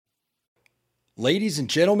Ladies and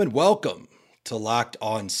gentlemen, welcome to Locked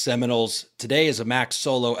On Seminoles. Today is a Max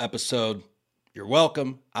solo episode. You're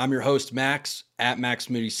welcome. I'm your host, Max, at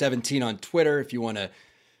MaxMoody17 on Twitter. If you want to,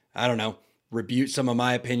 rebuke some of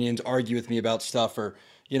my opinions, argue with me about stuff, or,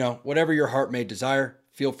 whatever your heart may desire,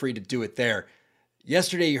 feel free to do it there.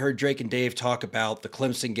 Yesterday, you heard Drake and Dave talk about the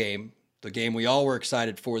Clemson game, the game we all were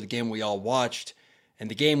excited for, the game we all watched, and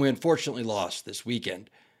the game we unfortunately lost this weekend.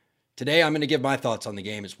 Today, I'm going to give my thoughts on the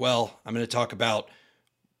game as well. I'm going to talk about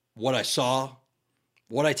what I saw,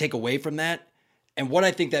 what I take away from that, and what I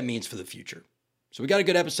think that means for the future. So we got a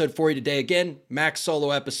good episode for you today. Again, Max solo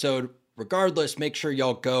episode. Regardless, make sure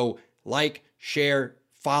y'all go like, share,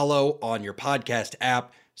 follow on your podcast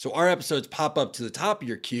app so our episodes pop up to the top of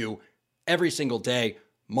your queue every single day,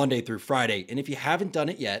 Monday through Friday. And if you haven't done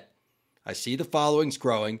it yet, I see the following's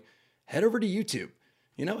growing. Head over to YouTube.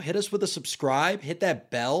 Hit us with a subscribe, hit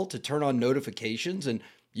that bell to turn on notifications, and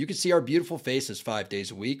you can see our beautiful faces 5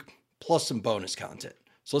 days a week, plus some bonus content.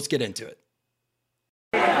 So let's get into it.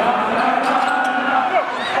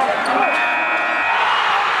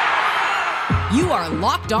 You are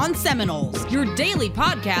Locked On Seminoles, your daily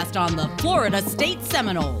podcast on the Florida State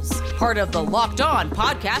Seminoles, part of the Locked On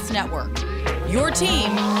Podcast Network. Your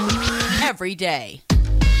team every day.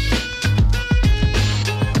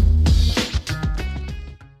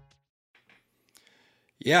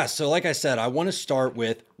 Yeah, so like I said, I want to start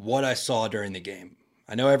with what I saw during the game.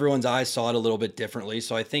 I know everyone's eyes saw it a little bit differently,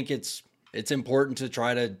 so I think it's important to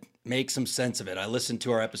try to make some sense of it. I listened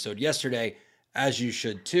to our episode yesterday, as you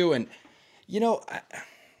should too, and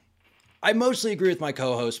I mostly agree with my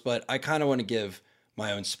co-host, but I kind of want to give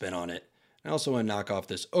my own spin on it. I also want to knock off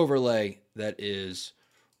this overlay that is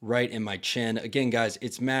right in my chin. Again, guys,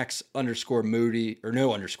 it's it's at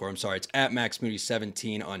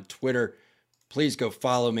MaxMoody17 on Twitter. Please go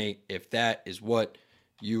follow me if that is what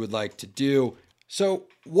you would like to do. So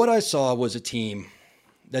what I saw was a team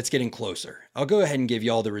that's getting closer. I'll go ahead and give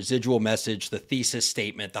you all the residual message, the thesis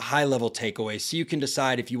statement, the high-level takeaway, so you can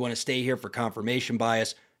decide if you want to stay here for confirmation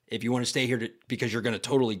bias, if you want to stay here because you're going to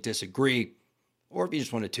totally disagree, or if you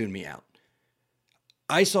just want to tune me out.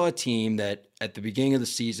 I saw a team that at the beginning of the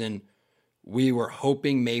season, we were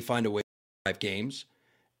hoping may find a way to 5 games,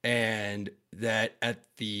 and that at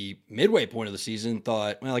the midway point of the season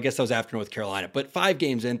thought, well, I guess that was after North Carolina, but 5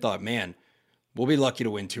 games in thought, man, we'll be lucky to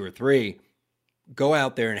win 2 or 3. Go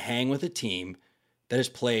out there and hang with a team that has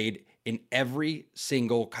played in every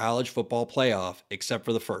single college football playoff except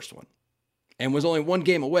for the first one, and was only 1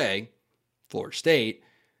 game away, Florida State,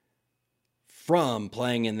 from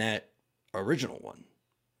playing in that original one.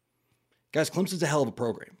 Guys, Clemson's a hell of a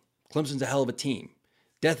program. Clemson's a hell of a team.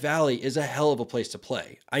 Death Valley is a hell of a place to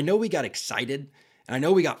play. I know we got excited, and I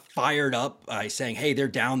know we got fired up by saying, hey, they're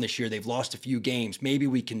down this year. They've lost a few games. Maybe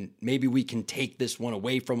we can take this one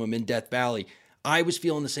away from them in Death Valley. I was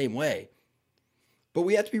feeling the same way. But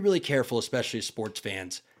we have to be really careful, especially as sports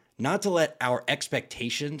fans, not to let our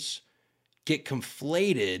expectations get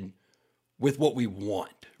conflated with what we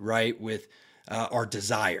want, right? With our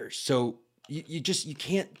desires. So you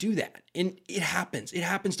can't do that. And it happens. It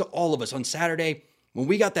happens to all of us. On Saturday, when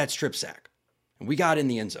we got that strip sack and we got in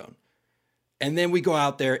the end zone, and then we go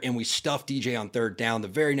out there and we stuff DJ on 3rd down the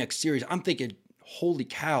very next series, I'm thinking, holy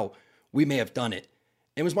cow, we may have done it.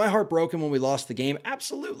 And was my heart broken when we lost the game?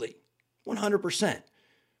 Absolutely, 100%.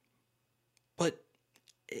 But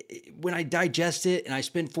when I digest it and I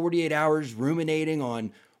spend 48 hours ruminating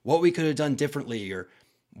on what we could have done differently, or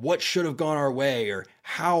what should have gone our way, or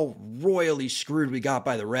how royally screwed we got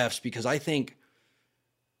by the refs, because I think,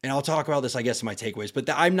 and I'll talk about this, I guess, in my takeaways, but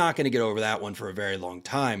I'm not going to get over that one for a very long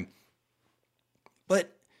time.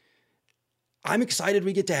 But I'm excited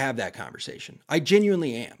we get to have that conversation. I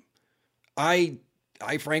genuinely am. I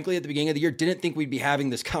frankly, at the beginning of the year, didn't think we'd be having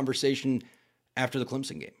this conversation after the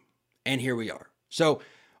Clemson game. And here we are. So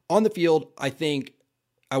on the field, I think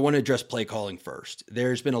I want to address play calling first.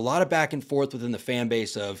 There's been a lot of back and forth within the fan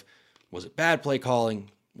base of, was it bad play calling?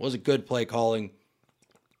 Was it good play calling?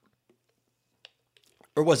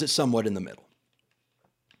 Or was it somewhat in the middle?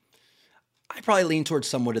 I probably lean towards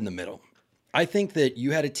somewhat in the middle. I think that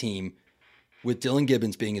you had a team with Dylan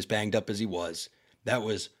Gibbons being as banged up as he was, that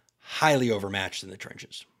was highly overmatched in the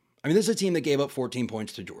trenches. I mean, this is a team that gave up 14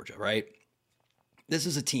 points to Georgia, right? This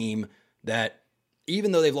is a team that,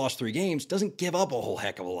 even though they've lost 3 games, doesn't give up a whole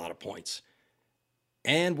heck of a lot of points.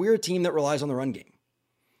 And we're a team that relies on the run game.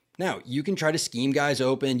 Now, you can try to scheme guys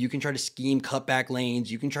open. You can try to scheme cutback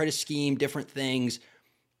lanes. You can try to scheme different things.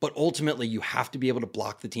 But ultimately, you have to be able to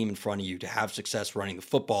block the team in front of you to have success running the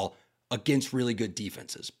football against really good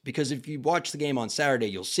defenses. Because if you watch the game on Saturday,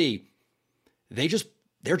 you'll see they're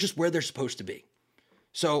just where they're supposed to be.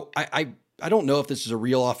 So I don't know if this is a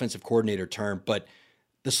real offensive coordinator term, but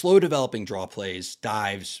the slow developing draw plays,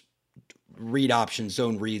 dives, read options,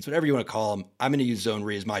 zone reads, whatever you want to call them. I'm going to use zone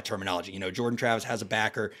read as my terminology. Jordan Travis has a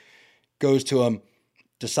backer, goes to him,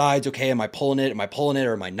 decides, okay, am I pulling it? Am I pulling it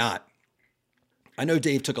or am I not? I know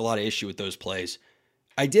Dave took a lot of issue with those plays.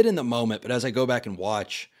 I did in the moment, but as I go back and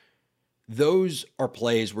watch, those are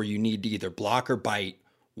plays where you need to either block or bite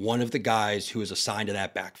one of the guys who is assigned to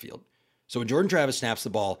that backfield. So when Jordan Travis snaps the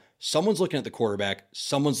ball, someone's looking at the quarterback,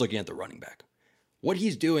 someone's looking at the running back. What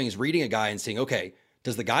he's doing is reading a guy and saying, okay,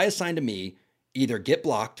 does the guy assigned to me either get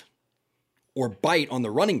blocked or bite on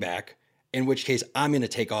the running back, in which case I'm going to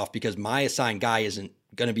take off because my assigned guy isn't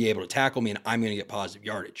going to be able to tackle me and I'm going to get positive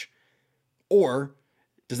yardage? Or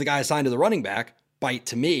does the guy assigned to the running back bite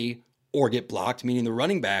to me or get blocked, meaning the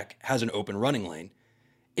running back has an open running lane?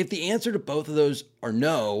 If the answer to both of those are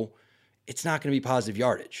no, it's not going to be positive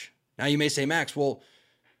yardage. Now you may say, Max, well,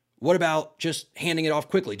 what about just handing it off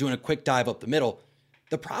quickly, doing a quick dive up the middle?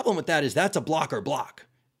 The problem with that is that's a blocker block.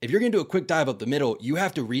 If you're going to do a quick dive up the middle, you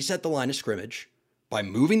have to reset the line of scrimmage by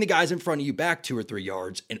moving the guys in front of you back 2 or 3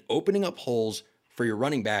 yards and opening up holes for your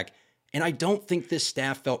running back. And I don't think this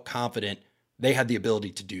staff felt confident they had the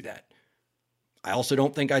ability to do that. I also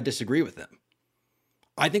don't think I disagree with them.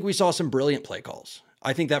 I think we saw some brilliant play calls.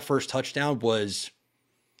 I think that first touchdown was,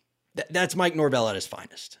 that's Mike Norvell at his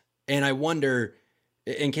finest. And I wonder,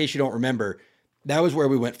 in case you don't remember, that was where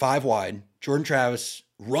we went 5 wide. Jordan Travis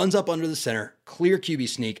runs up under the center, clear QB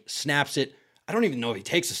sneak, snaps it. I don't even know if he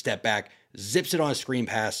takes a step back, zips it on a screen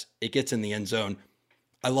pass. It gets in the end zone.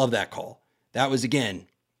 I love that call. That was, again,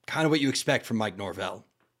 kind of what you expect from Mike Norvell.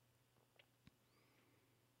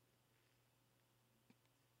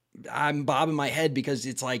 I'm bobbing my head because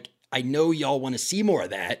it's like, I know y'all want to see more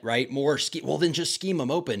of that, right? More well, then just scheme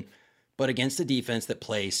them open. But against a defense that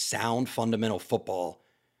plays sound fundamental football,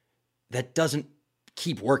 that doesn't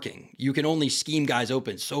keep working. You can only scheme guys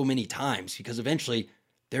open so many times because eventually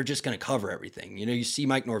they're just going to cover everything. You see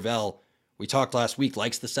Mike Norvell, we talked last week,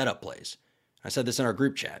 likes the setup plays. I said this in our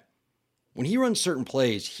group chat. When he runs certain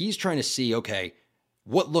plays, he's trying to see, okay,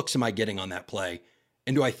 what looks am I getting on that play?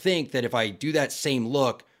 And do I think that if I do that same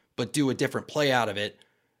look, but do a different play out of it,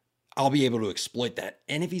 I'll be able to exploit that?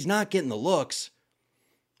 And if he's not getting the looks,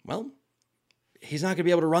 well, he's not going to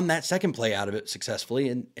be able to run that second play out of it successfully,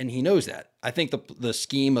 and he knows that. I think the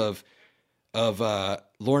scheme of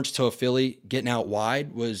Lawrence Toafili getting out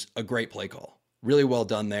wide was a great play call. Really well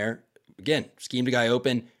done there. Again, schemed a guy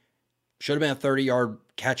open. Should have been a 30-yard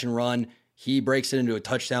catch and run. He breaks it into a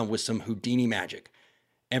touchdown with some Houdini magic.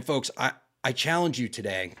 And folks, I challenge you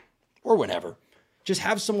today, or whenever, just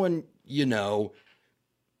have someone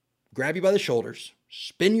grab you by the shoulders,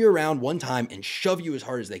 spin you around one time, and shove you as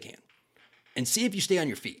hard as they can. And see if you stay on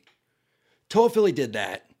your feet. Toafili did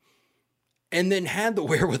that and then had the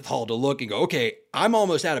wherewithal to look and go, okay, I'm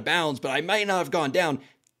almost out of bounds, but I might not have gone down.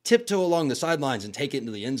 Tiptoe along the sidelines and take it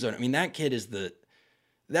into the end zone. I mean, that kid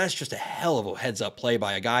that's just a hell of a heads up play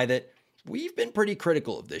by a guy that we've been pretty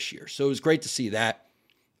critical of this year. So it was great to see that.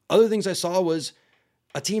 Other things I saw was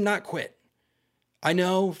a team not quit. I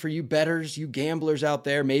know for you bettors, you gamblers out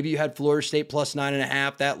there, maybe you had Florida State plus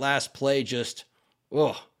 9.5. That last play just,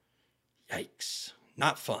 yikes,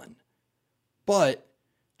 not fun. But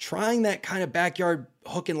trying that kind of backyard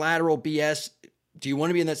hook and lateral BS, do you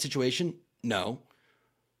want to be in that situation? No.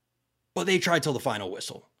 But they tried till the final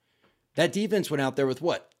whistle. That defense went out there with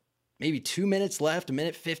maybe 2 minutes left,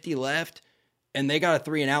 1:50 left, and they got a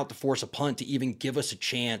 3 and out to force a punt to even give us a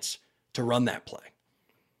chance to run that play.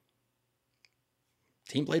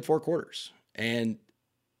 Team played 4 quarters, and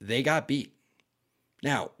they got beat.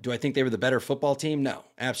 Now, do I think they were the better football team? No,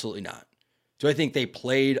 absolutely not. Do I think they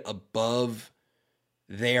played above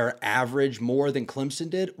their average more than Clemson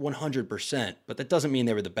did? 100%. But that doesn't mean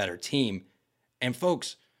they were the better team. And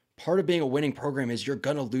folks, part of being a winning program is you're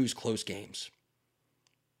going to lose close games.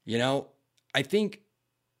 I think,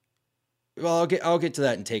 well, I'll get to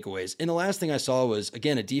that in takeaways. And the last thing I saw was,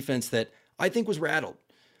 again, a defense that I think was rattled.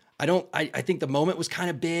 I think the moment was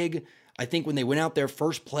kind of big. I think when they went out there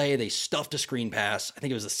first play, they stuffed a screen pass. I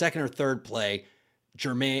think it was the second or third play.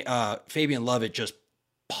 Fabian Lovett just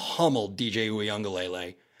pummeled DJ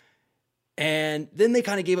Uiagalelei. And then they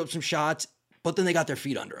kind of gave up some shots, but then they got their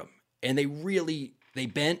feet under them. And they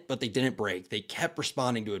bent, but they didn't break. They kept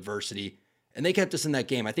responding to adversity, and they kept us in that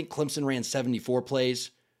game. I think Clemson ran 74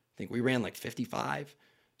 plays. I think we ran like 55.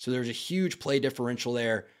 So there's a huge play differential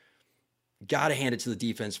there. Got to hand it to the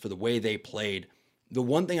defense for the way they played. The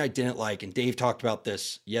one thing I didn't like, and Dave talked about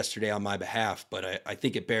this yesterday on my behalf, but I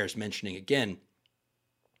think it bears mentioning again.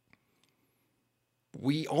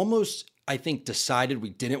 We almost, I think, decided we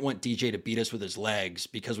didn't want DJ to beat us with his legs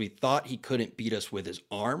because we thought he couldn't beat us with his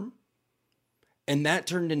arm. And that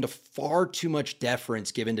turned into far too much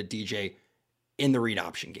deference given to DJ in the read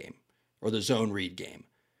option game or the zone read game.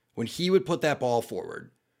 When he would put that ball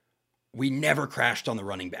forward, we never crashed on the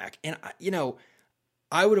running back. And,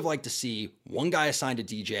 I would have liked to see one guy assigned to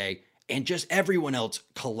DJ and just everyone else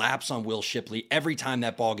collapse on Will Shipley every time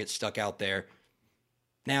that ball gets stuck out there.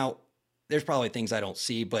 Now, there's probably things I don't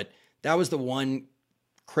see, but that was the one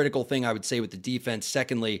critical thing I would say with the defense.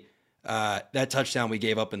 Secondly, that touchdown we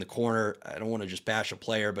gave up in the corner, I don't want to just bash a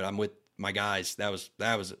player, but I'm with my guys. That was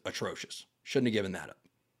atrocious. Shouldn't have given that up.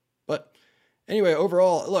 But anyway,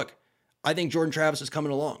 overall, look, I think Jordan Travis is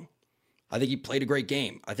coming along. I think he played a great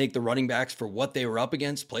game. I think the running backs, for what they were up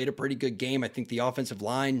against, played a pretty good game. I think the offensive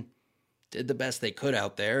line did the best they could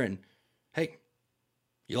out there. And hey,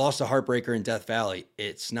 you lost a heartbreaker in Death Valley.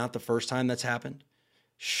 It's not the first time that's happened.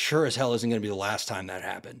 Sure as hell isn't going to be the last time that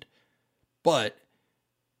happened. But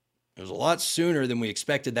it was a lot sooner than we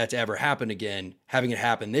expected that to ever happen again, having it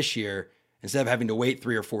happen this year, instead of having to wait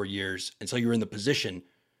 3 or 4 years until you're in the position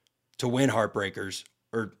to win heartbreakers,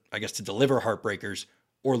 or I guess to deliver heartbreakers,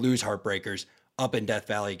 or lose heartbreakers up in Death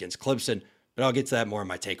Valley against Clemson. But I'll get to that more in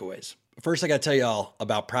my takeaways. First, I got to tell y'all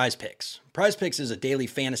about Prize Picks. Prize Picks is a daily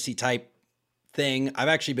fantasy type thing. I've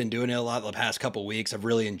actually been doing it a lot the past couple weeks. I've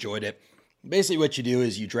really enjoyed it. Basically what you do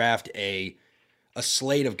is you draft a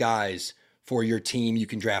slate of guys for your team. You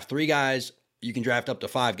can draft 3 guys. You can draft up to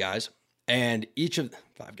 5 guys. And each of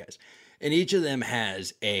them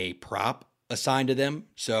has a prop assigned to them.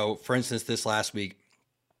 So for instance, this last week,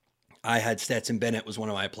 I had Stetson Bennett was one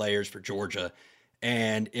of my players for Georgia.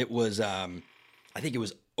 And it was, I think it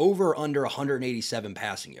was over under 187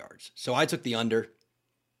 passing yards. So I took the under.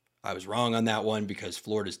 I was wrong on that one because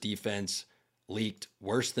Florida's defense leaked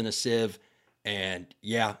worse than a sieve. And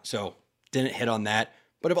yeah, so didn't hit on that.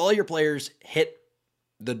 But if all your players hit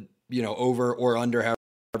the, over or under,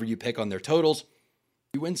 however you pick on their totals,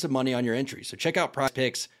 you win some money on your entry. So check out Prize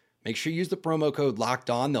Picks. Make sure you use the promo code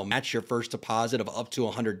Locked On. They'll match your first deposit of up to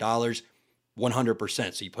 $100,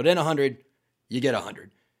 100%. So you put in 100, you get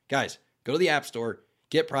 100. Guys, go to the App Store,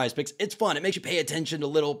 get Prize Picks. It's fun. It makes you pay attention to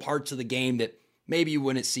little parts of the game that maybe you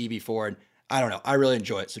wouldn't see before. And I don't know. I really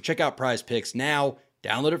enjoy it. So check out Prize Picks now.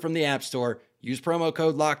 Download it from the App Store. Use promo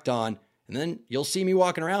code Locked On. And then you'll see me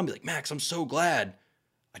walking around and be like, Max, I'm so glad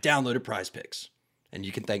I downloaded Prize Picks. And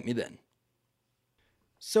you can thank me then.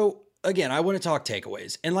 So again, I want to talk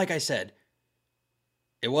takeaways. And like I said,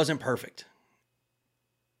 it wasn't perfect.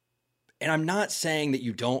 And I'm not saying that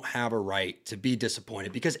you don't have a right to be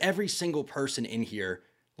disappointed, because every single person in here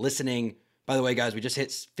listening, by the way, guys, we just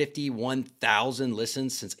hit 51,000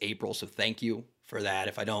 listens since April. So thank you for that.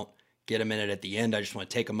 If I don't get a minute at the end, I just want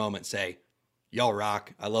to take a moment and say, y'all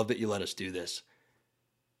rock. I love that you let us do this.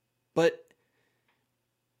 But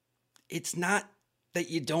it's not that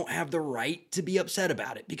you don't have the right to be upset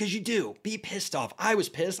about it, because you do. Be pissed off. I was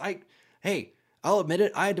pissed. I'll admit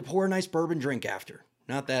it. I had to pour a nice bourbon drink after.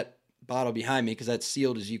 Not that bottle behind me, because that's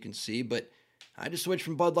sealed, as you can see, but I had to switch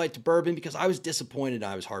from Bud Light to bourbon because I was disappointed.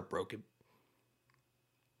 I was heartbroken.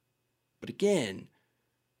 But again,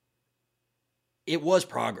 it was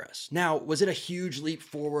progress. Now, was it a huge leap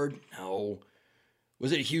forward? No.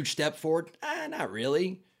 Was it a huge step forward? Not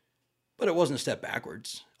really. But it wasn't a step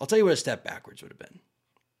backwards. I'll tell you what a step backwards would have been.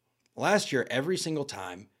 Last year, every single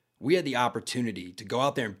time we had the opportunity to go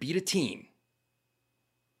out there and beat a team,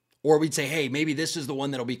 or we'd say, hey, maybe this is the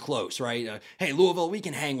one that'll be close, right? Hey, Louisville, we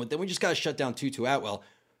can hang with them. We just got to shut down Tutu Atwell.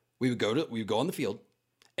 We would go on the field,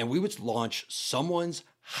 and we would launch someone's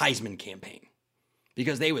Heisman campaign,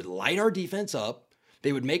 because they would light our defense up.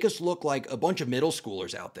 They would make us look like a bunch of middle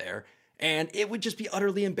schoolers out there, and it would just be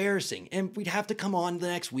utterly embarrassing. And we'd have to come on the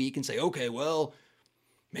next week and say, okay, well,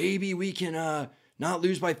 maybe we can not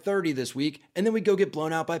lose by 30 this week. And then we'd go get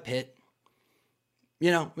blown out by Pitt.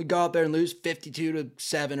 We'd go out there and lose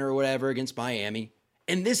 52-7 or whatever against Miami.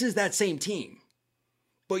 And this is that same team.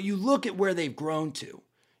 But you look at where they've grown to.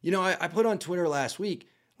 I put on Twitter last week,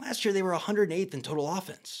 last year they were 108th in total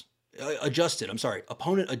offense.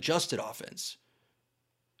 Opponent adjusted offense,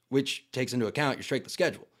 which takes into account your strength of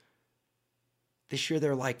schedule. This year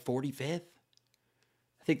they're like 45th.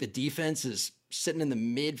 I think the defense is sitting in the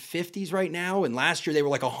mid 50s right now. And last year they were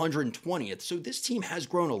like 120th. So this team has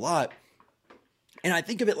grown a lot. And I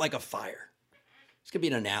think of it like a fire. It's going to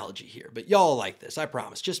be an analogy here, but y'all like this, I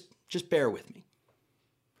promise. Just bear with me.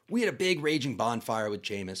 We had a big raging bonfire with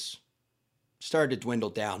Jameis. Started to dwindle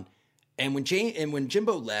down. And when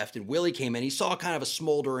Jimbo left and Willie came in, he saw kind of a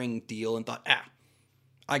smoldering deal and thought,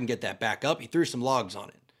 I can get that back up. He threw some logs on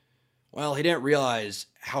it. Well, he didn't realize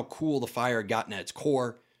how cool the fire had gotten at its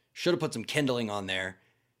core. Should have put some kindling on there,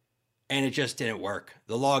 and it just didn't work.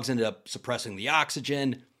 The logs ended up suppressing the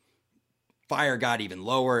oxygen. Fire got even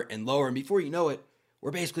lower and lower, and before you know it, we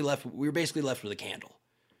were basically left with a candle.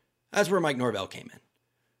 That's where Mike Norvell came in.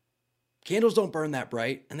 Candles don't burn that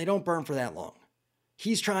bright, and they don't burn for that long.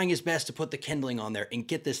 He's trying his best to put the kindling on there and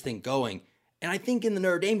get this thing going. And I think in the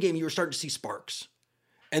Notre Dame game, you were starting to see sparks.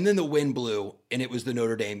 And then the wind blew, and it was the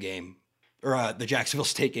Notre Dame game, or the Jacksonville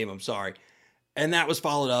State game, I'm sorry. And that was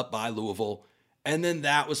followed up by Louisville. And then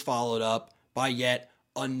that was followed up by yet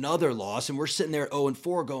another loss. And we're sitting there at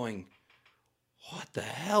 0-4 going, what the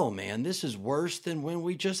hell, man? This is worse than when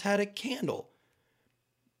we just had a candle.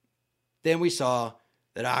 Then we saw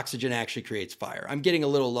that oxygen actually creates fire. I'm getting a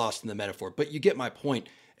little lost in the metaphor, but you get my point.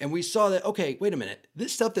 And we saw that, okay, wait a minute.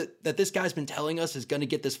 This stuff that this guy's been telling us is going to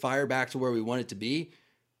get this fire back to where we want it to be,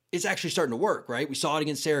 it's actually starting to work, right? We saw it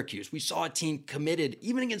against Syracuse. We saw a team committed,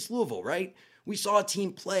 even against Louisville, right? We saw a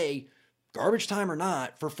team play, garbage time or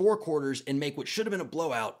not, for 4 quarters and make what should have been a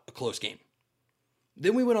blowout a close game.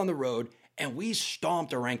 Then we went on the road and we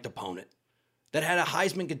stomped a ranked opponent that had a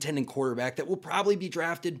Heisman contending quarterback that will probably be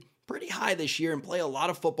drafted pretty high this year and play a lot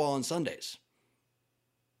of football on Sundays.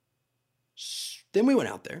 Then we went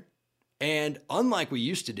out there, and unlike we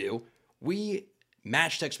used to do, we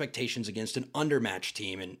matched expectations against an undermatched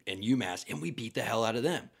team in UMass, and we beat the hell out of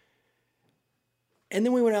them. And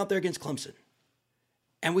then we went out there against Clemson,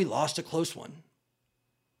 and we lost a close one.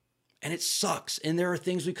 And it sucks, and there are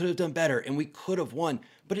things we could have done better, and we could have won,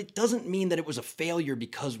 but it doesn't mean that it was a failure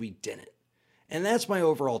because we didn't. And that's my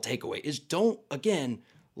overall takeaway, is don't, again,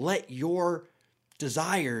 let your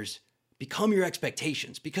desires become your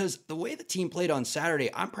expectations, because the way the team played on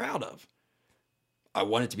Saturday, I'm proud of. I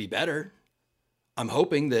want it to be better. I'm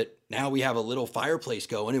hoping that now we have a little fireplace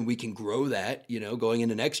going and we can grow that, going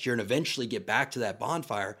into next year and eventually get back to that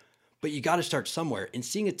bonfire. But you got to start somewhere. And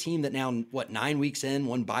seeing a team that now, 9 weeks in,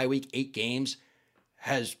 1 bye week, 8 games,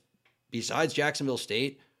 has, besides Jacksonville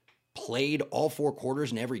State, played all 4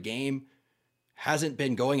 quarters in every game, hasn't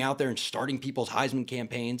been going out there and starting people's Heisman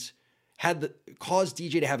campaigns, caused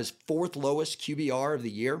DJ to have his 4th lowest QBR of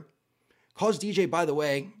the year. Caused DJ, by the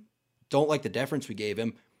way, don't like the deference we gave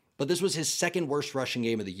him, but this was his 2nd worst rushing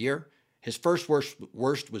game of the year. His first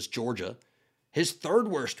worst was Georgia. His 3rd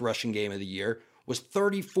worst rushing game of the year was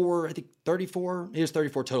 34, I think 34, it was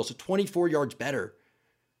 34 total, so 24 yards better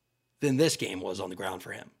than this game was on the ground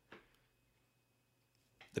for him.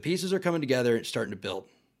 The pieces are coming together and starting to build.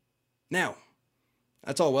 Now,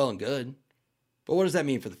 that's all well and good, but what does that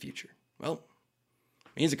mean for the future? Well,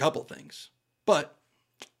 it means a couple things. But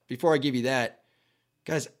before I give you that,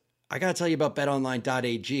 guys, I got to tell you about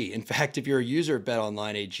betonline.ag. In fact, if you're a user of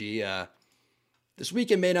betonline.ag, this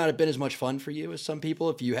weekend may not have been as much fun for you as some people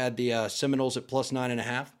if you had the Seminoles at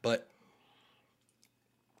 +9.5, but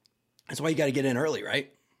that's why you got to get in early,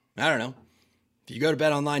 right? I don't know. If you go to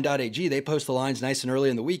betonline.ag, they post the lines nice and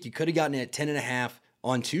early in the week. You could have gotten it at 10.5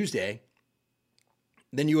 on Tuesday.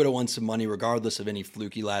 Then you would have won some money regardless of any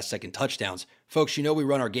fluky last-second touchdowns. Folks, we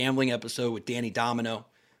run our gambling episode with Danny Domino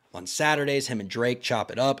on Saturdays. Him and Drake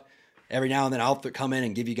chop it up. Every now and then I'll come in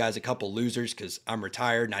and give you guys a couple losers because I'm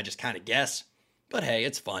retired and I just kind of guess. But hey,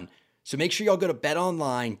 it's fun. So make sure y'all go to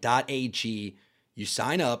betonline.ag. You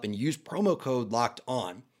sign up and use promo code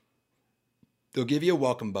LOCKEDON. They'll give you a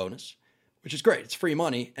welcome bonus, which is great. It's free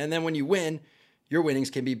money. And then when you win, your winnings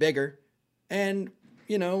can be bigger. And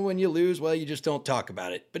when you lose, well, you just don't talk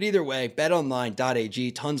about it. But either way,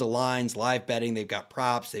 betonline.ag, tons of lines, live betting. They've got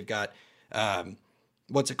props. They've got,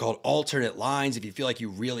 alternate lines if you feel like you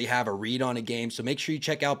really have a read on a game. So make sure you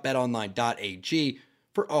check out betonline.ag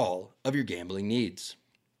for all of your gambling needs.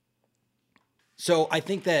 So I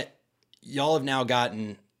think that y'all have now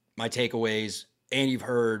gotten my takeaways and you've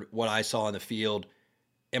heard what I saw in the field.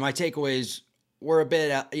 And my takeaways were a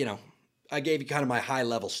bit, I gave you kind of my high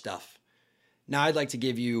level stuff. Now I'd like to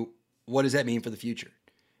give you, what does that mean for the future?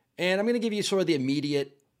 And I'm going to give you sort of the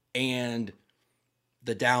immediate and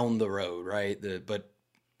the down the road, right? But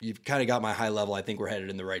you've kind of got my high level. I think we're headed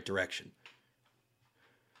in the right direction.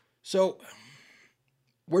 So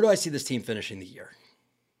where do I see this team finishing the year?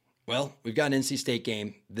 Well, we've got an NC State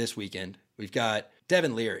game this weekend. We've got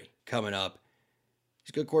Devin Leary coming up.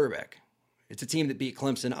 He's a good quarterback. It's a team that beat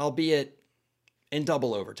Clemson, albeit in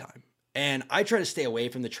double overtime. And I try to stay away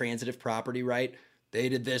from the transitive property, right? They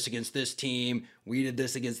did this against this team. We did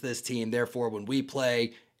this against this team. Therefore, when we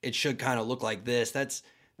play, it should kind of look like this.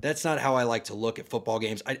 That's not how I like to look at football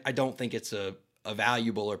games. I don't think it's a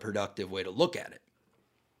valuable or productive way to look at it.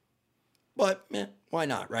 But why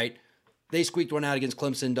not, right? They squeaked one out against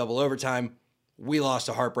Clemson in double overtime. we lost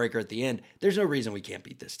a heartbreaker at the end. There's no reason we can't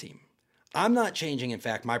beat this team. I'm not changing, in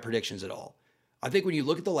fact, my predictions at all. I think when you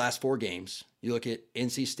look at the last 4 games, you look at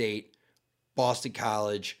NC State, Boston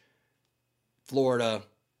College, Florida.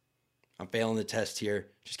 I'm failing the test here.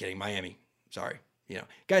 Just kidding. Miami. Sorry.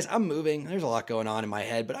 Guys, I'm moving. There's a lot going on in my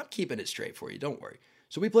head, but I'm keeping it straight for you. Don't worry.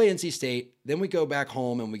 So we play NC State. Then we go back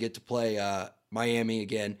home and we get to play Miami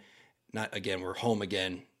again. Not again. We're home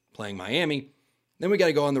again playing Miami. Then we got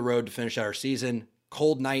to go on the road to finish out our season.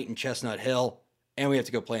 Cold night in Chestnut Hill. And we have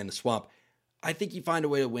to go play in the Swamp. I think you find a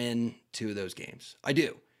way to win 2 of those games. I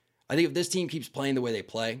do. I think if this team keeps playing the way they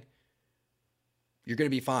play, you're going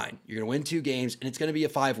to be fine. You're going to win 2 games, and it's going to be a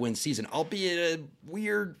 5-win season, albeit a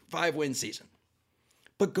weird 5-win season.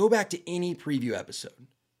 But go back to any preview episode.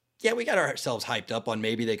 Yeah, we got ourselves hyped up on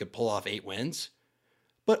maybe they could pull off 8 wins.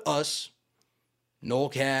 But us,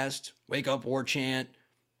 Nolecast, Wake Up War Chant,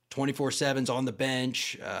 24/7's on the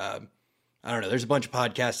bench. I don't know. There's a bunch of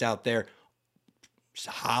podcasts out there.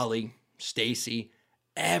 Holly, Stacy,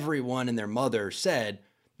 everyone and their mother said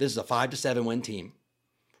this is a 5 to 7 win team,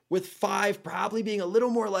 with 5 probably being a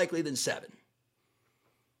little more likely than 7.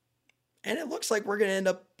 And it looks like we're going to end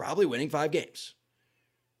up probably winning 5 games.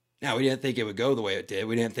 Now, we didn't think it would go the way it did.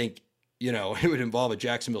 We didn't think, it would involve a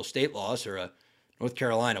Jacksonville State loss or a North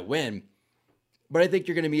Carolina win. But I think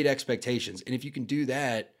you're going to meet expectations. And if you can do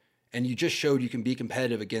that, and you just showed you can be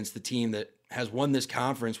competitive against the team that has won this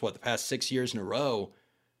conference, the past 6 years in a row,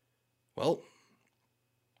 well,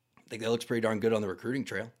 I think that looks pretty darn good on the recruiting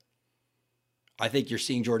trail. I think you're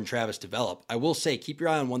seeing Jordan Travis develop. I will say, keep your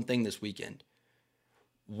eye on one thing this weekend.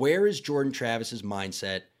 Where is Jordan Travis's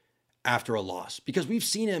mindset after a loss? Because we've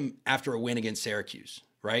seen him after a win against Syracuse,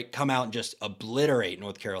 right? Come out and just obliterate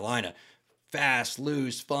North Carolina. Fast,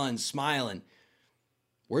 loose, fun, smiling.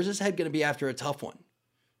 Where's his head going to be after a tough one?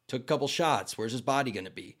 Took a couple shots. Where's his body going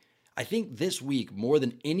to be? I think this week, more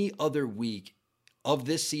than any other week of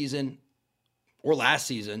this season or last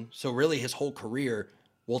season, so really his whole career,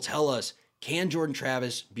 will tell us, can Jordan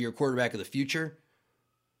Travis be your quarterback of the future?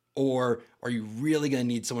 Or are you really going to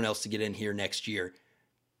need someone else to get in here next year?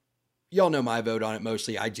 Y'all know my vote on it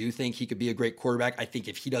mostly. I do think he could be a great quarterback. I think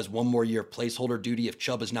if he does one more year of placeholder duty, if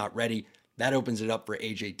Chubb is not ready, that opens it up for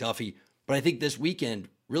A.J. Duffy. But I think this weekend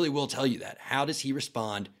really will tell you that. How does he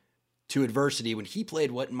respond to adversity when he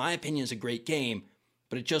played what, in my opinion, is a great game,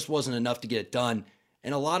 but it just wasn't enough to get it done?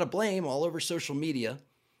 And a lot of blame all over social media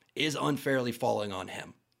is unfairly falling on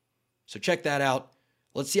him. So check that out.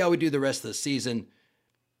 Let's see how we do the rest of the season.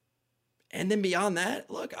 And then beyond that,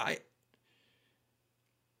 look, I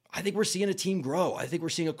think we're seeing a team grow. I think we're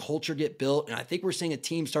seeing a culture get built, and I think we're seeing a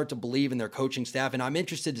team start to believe in their coaching staff, and I'm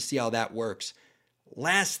interested to see how that works.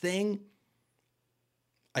 Last thing,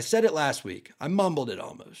 I said it last week. I mumbled it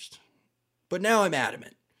almost. But now I'm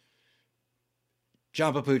adamant.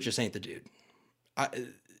 John Papuchis ain't the dude.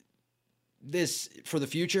 This, for the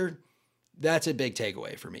future, that's a big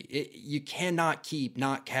takeaway for me. You cannot keep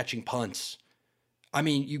not catching punts. I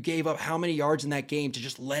mean, you gave up how many yards in that game to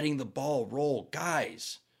just letting the ball roll?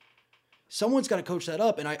 Guys, someone's got to coach that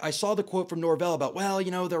up. And I saw the quote from Norvell about,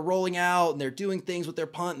 they're rolling out and they're doing things with their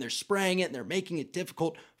punt and they're spraying it and they're making it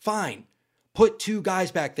difficult. Fine. Put 2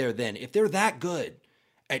 guys back there then. If they're that good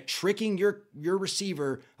at tricking your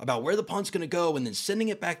receiver about where the punt's going to go and then sending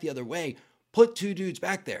it back the other way, put 2 dudes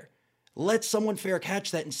back there. Let someone fair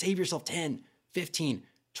catch that and save yourself 10, 15,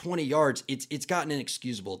 20 yards. It's gotten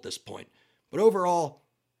inexcusable at this point. But overall,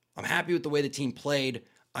 I'm happy with the way the team played.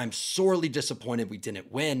 I'm sorely disappointed we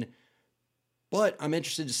didn't win. But I'm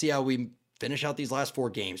interested to see how we finish out these last 4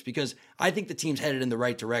 games because I think the team's headed in the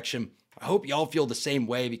right direction. I hope y'all feel the same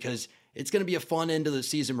way because it's going to be a fun end to the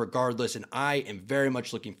season regardless, and I am very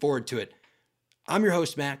much looking forward to it. I'm your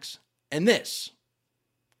host, Max, and this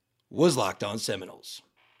was Locked On Seminoles.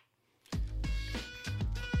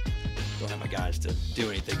 Don't have my guys to do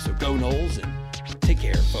anything, so go Noles and take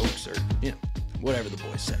care, folks, or, whatever the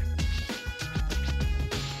boys say.